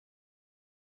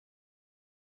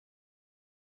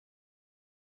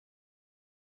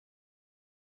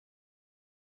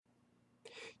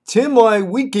Tim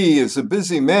Leiweke is a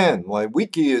busy man.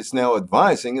 Leiweke is now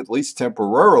advising, at least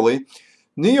temporarily,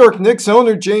 New York Knicks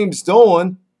owner James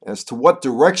Dolan as to what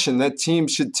direction that team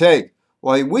should take.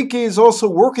 Leiweke is also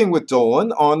working with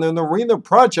Dolan on an arena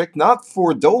project not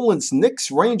for Dolan's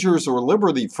Knicks, Rangers, or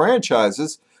Liberty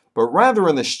franchises, but rather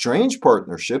an estranged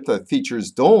partnership that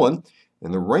features Dolan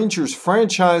and the Rangers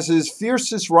franchise's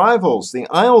fiercest rivals, the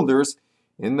Islanders,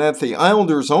 in that the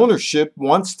Islanders ownership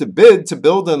wants to bid to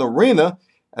build an arena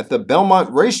at the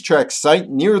Belmont Racetrack site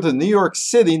near the New York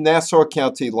City-Nassau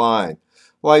County line.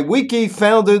 Leiweke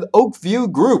founded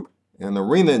Oakview Group, an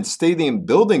arena and stadium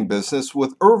building business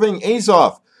with Irving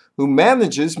Azoff, who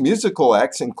manages musical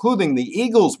acts including the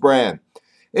Eagles brand.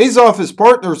 Azoff is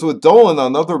partners with Dolan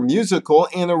on other musical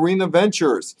and arena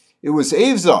ventures. It was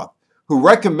Azoff who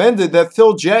recommended that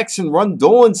Phil Jackson run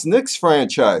Dolan's Knicks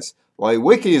franchise.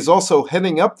 Leiweke is also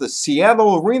heading up the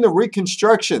Seattle arena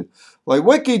reconstruction.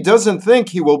 Leiweke doesn't think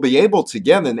he will be able to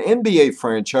get an NBA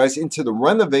franchise into the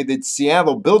renovated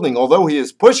Seattle building, although he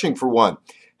is pushing for one.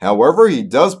 However, he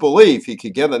does believe he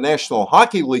could get a National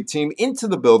Hockey League team into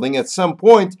the building at some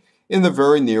point in the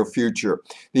very near future.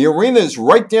 The arena is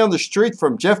right down the street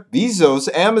from Jeff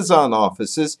Bezos' Amazon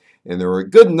offices, and there are a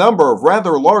good number of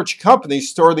rather large companies,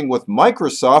 starting with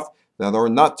Microsoft, that are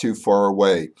not too far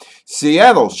away.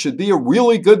 Seattle should be a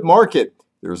really good market.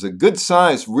 There's a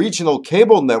good-sized regional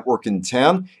cable network in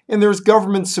town, and there's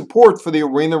government support for the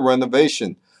arena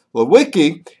renovation.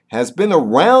 Leiweke has been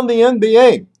around the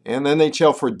NBA and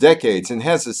NHL for decades and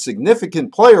has a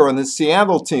significant player on the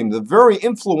Seattle team, the very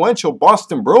influential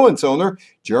Boston Bruins owner,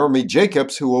 Jeremy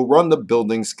Jacobs, who will run the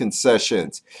building's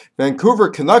concessions. Vancouver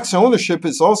Canucks ownership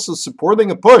is also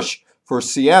supporting a push for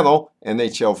Seattle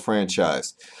NHL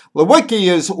franchise. Leiweke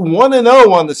is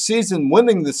 1-0 on the season,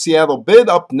 winning the Seattle bid.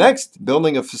 Up next,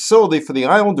 building a facility for the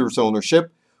Islanders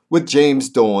ownership with James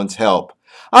Dolan's help.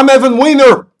 I'm Evan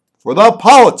Weiner for the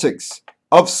Politics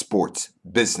of Sports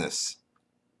Business.